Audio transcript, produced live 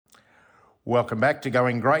Welcome back to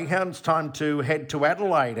Going Greyhounds. Time to head to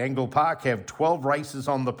Adelaide. Angle Park have 12 races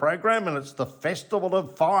on the program, and it's the Festival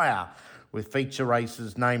of Fire with feature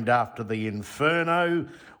races named after the Inferno.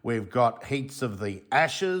 We've got heats of the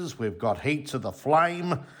Ashes, we've got heats of the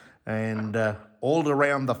Flame, and all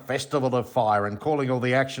around the Festival of Fire. And calling all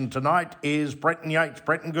the action tonight is Brenton Yates.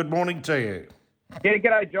 Brenton, good morning to you. Yeah,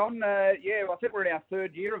 g'day, John. I think we're in our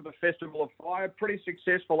third year of the Festival of Fire. Pretty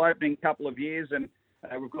successful opening couple of years, and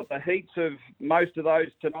we've got the heats of most of those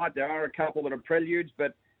tonight. There are a couple that are preludes,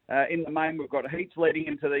 but in the main, we've got heats leading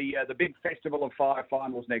into the big Festival of Fire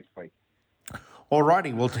finals next week.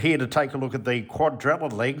 Alrighty, well, here to take a look at the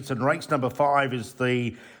quadrella legs, and race number 5 is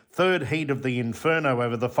the third heat of the Inferno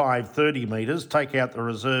over the 530 metres. Take out the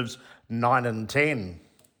reserves 9 and 10.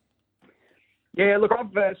 Yeah, look,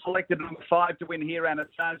 I've selected number 5 to win here,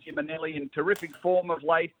 Anastasia Manelli, in terrific form of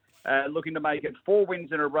late, looking to make it 4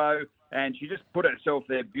 wins in a row, and she just put herself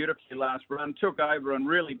there beautifully last run, took over and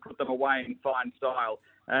really put them away in fine style.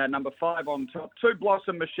 Number 5 on top, 2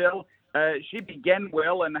 Blossom Michelle. She began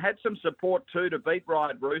well and had some support too to beat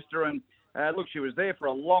Riot Rooster, and look, she was there for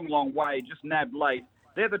a long, long way, just nabbed late.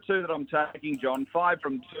 They're the two that I'm taking, John. 5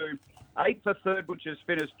 from 2, 8 for third, which is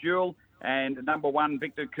Fittest Jewel, and number 1,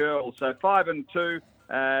 Victor Curl. So 5 and 2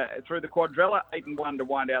 through the quadrella, 8 and 1 to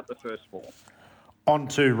wind out the first 4. On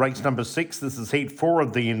to race number 6. This is heat 4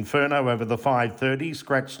 of the Inferno over the 530.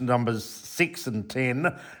 Scratch numbers 6 and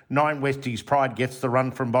 10. 9 Westie's Pride gets the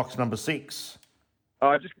run from box number 6.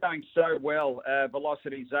 Just going so well.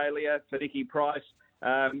 Velocity Zalia for Nicky Price.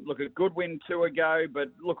 Look, a good win 2 ago, but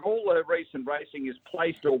look, all her recent racing is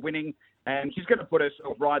placed or winning, and she's going to put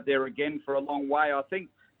herself right there again for a long way. I think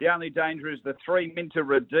the only danger is the 3 Minter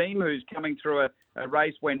Redeem, who's coming through a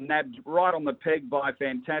race when nabbed right on the peg by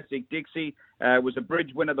Fantastic Dixie. Was a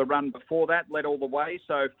bridge winner the run before that, led all the way.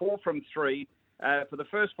 So 4 from 3. For the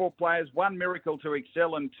first 4 players, 1 Miracle to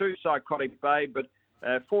Excel and 2 Psychotic Babe, but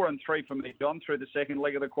 4 and 3 for me, John, through the second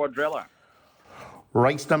leg of the quadrella.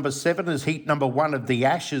 Race number 7 is heat number 1 of the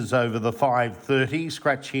Ashes over the 530.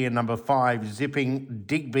 Scratch here number 5, Zipping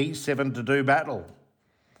Digby, 7 to do battle.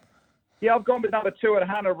 Yeah, I've gone with number 2 at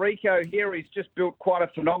Hunter Rico here. He's just built quite a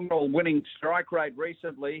phenomenal winning strike rate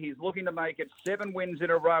recently. He's looking to make it 7 wins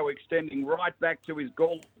in a row, extending right back to his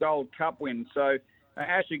Gold Cup win. So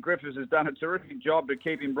Ashley Griffiths has done a terrific job to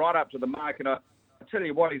keep him right up to the mark. And I tell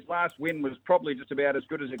you what, his last win was probably just about as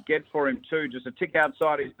good as it gets for him too. Just a tick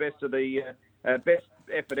outside his best of the best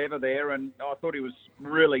effort ever there. And I thought he was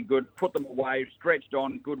really good. Put them away, stretched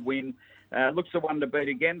on, good win. Looks the one to beat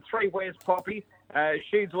again. 3 Where's Poppy?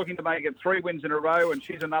 She's looking to make it 3 wins in a row, and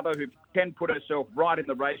she's another who can put herself right in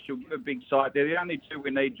the race. She'll give a big sight. They're the only 2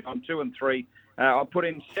 we need, John, 2 and 3. I'll put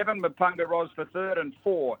in 7 Mapunga Ros for third and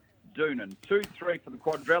 4 Doonan. 2, 3 for the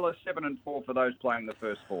quadrella, 7 and 4 for those playing the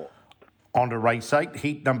first 4. On to race 8,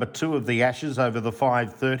 heat number 2 of the Ashes over the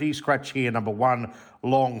 530. Scratch here number 1,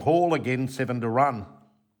 Long Haul, again 7 to run.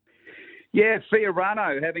 Yeah,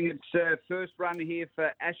 Fiorano having its first run here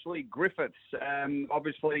for Ashley Griffiths.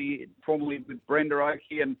 Obviously, formerly with Brenda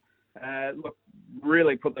Oakey, and look,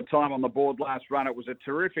 really put the time on the board last run. It was a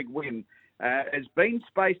terrific win. Has been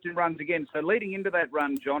spaced in runs again. So leading into that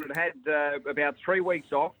run, John, it had about 3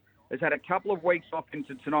 weeks off. Has had a couple of weeks off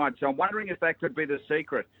into tonight. So I'm wondering if that could be the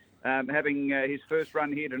secret. Having his first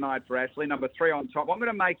run here tonight for Ashley, number 3 on top. I'm going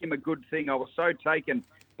to make him a good thing. I was so taken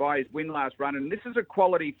by his win last run, and this is a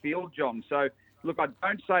quality field, John. So, look, I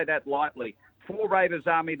don't say that lightly. 4 Raiders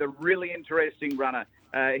Army, the really interesting runner.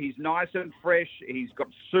 He's nice and fresh. He's got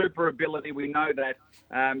super ability. We know that.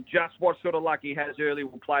 Just what sort of luck he has early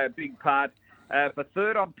will play a big part. For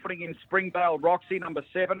third, I'm putting in Springvale Roxy, number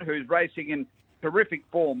 7, who's racing in terrific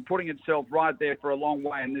form, putting itself right there for a long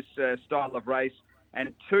way in this style of race.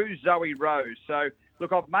 And 2 Zoe Rose. So,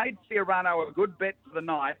 look, I've made Fiorano a good bet for the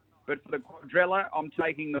night, but for the quadrella, I'm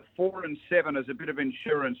taking the 4 and 7 as a bit of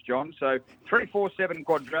insurance, John. So 3, 4, 7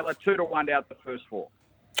 quadrella, 2 to wind out the first 4.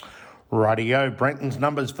 Rightio, Brenton's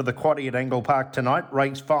numbers for the quaddie at Angle Park tonight.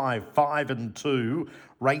 Race 5, 5 and 2.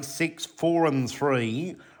 Race 6, 4 and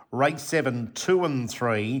 3. Race 7, 2 and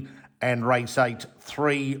 3. And race 8,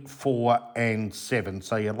 3, 4 and 7.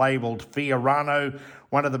 So you're labelled Fiorano,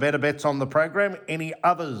 one of the better bets on the program. Any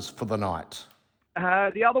others for the night?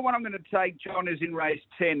 The other one I'm going to take, John, is in race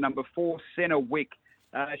 10, number 4, Senna Wick.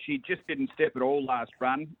 She just didn't step at all last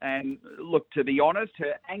run. And look, to be honest,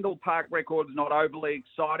 her Angle Park record's not overly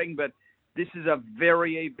exciting, but this is a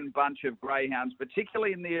very even bunch of greyhounds,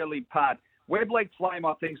 particularly in the early part. Webleg Flame,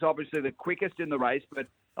 I think, is obviously the quickest in the race, but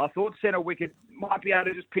I thought Senna Wicket might be able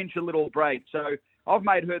to just pinch a little break. So I've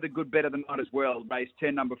made her the good bet of the night as well. Race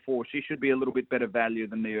 10, number 4. She should be a little bit better value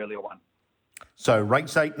than the earlier one. So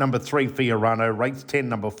race 8, number 3, Fiorano. Race 10,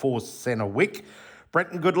 number 4, Wick.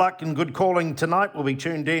 Brenton, good luck and good calling tonight. We'll be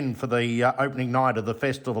tuned in for the opening night of the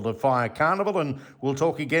Festival of Fire Carnival, and we'll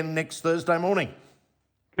talk again next Thursday morning.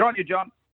 Good on you, John.